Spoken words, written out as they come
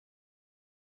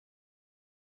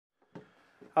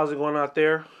How's it going out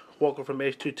there? Welcome from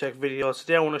H2TechVideos.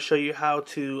 Today I want to show you how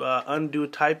to undo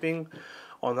typing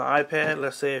on the iPad.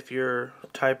 Let's say if you're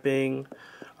typing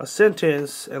a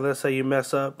sentence and let's say you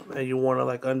mess up and you want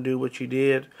to undo what you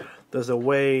did. There's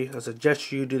a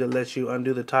gesture you do that lets you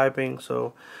undo the typing.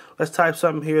 So let's type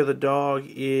something here. The dog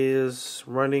is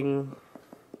running.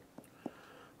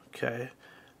 Okay.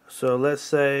 So let's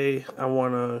say I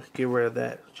want to get rid of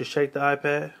that. Just shake the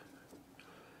iPad.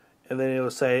 And then it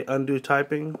will say undo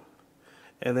typing,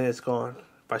 and then it's gone.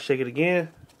 If I shake it again,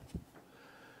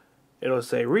 it'll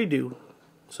say redo,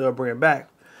 so it'll bring it back.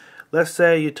 Let's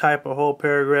say you type a whole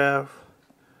paragraph.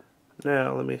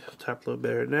 Now, let me type a little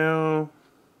better now.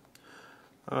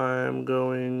 I'm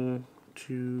going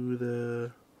to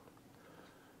the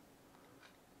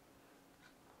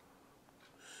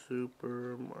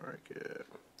supermarket.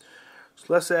 So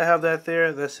let's say I have that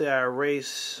there. Let's say I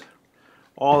erase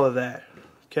all of that.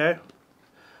 Okay,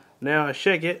 now I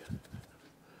shake it,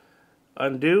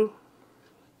 undo,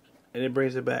 and it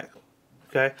brings it back.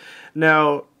 Okay,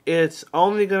 now it's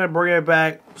only going to bring it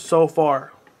back so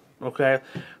far. Okay,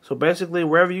 so basically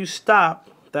wherever you stop,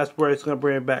 that's where it's going to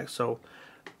bring it back. So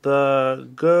the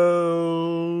go,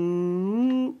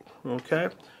 okay,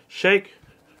 shake,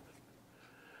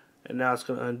 and now it's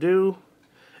going to undo,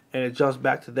 and it jumps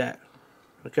back to that.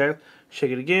 Okay,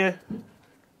 shake it again.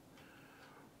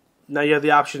 Now you have the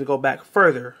option to go back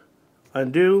further.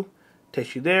 Undo,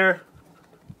 takes you there.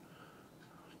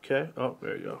 Okay, oh,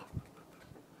 there you go.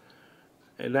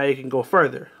 And now you can go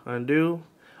further. Undo,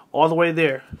 all the way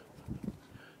there.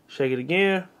 Shake it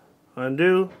again,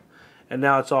 undo, and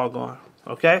now it's all gone.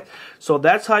 Okay, so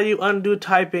that's how you undo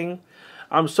typing.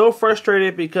 I'm so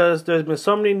frustrated because there's been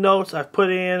so many notes I've put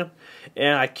in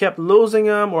and I kept losing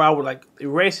them, or I would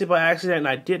erase it by accident and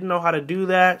I didn't know how to do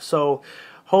that. So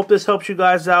hope this helps you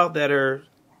guys out that are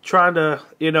trying to,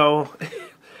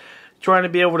 trying to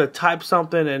be able to type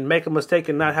something and make a mistake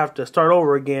and not have to start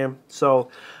over again. So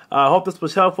I hope this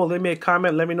was helpful. Leave me a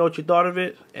comment. Let me know what you thought of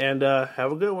it, and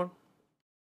have a good one.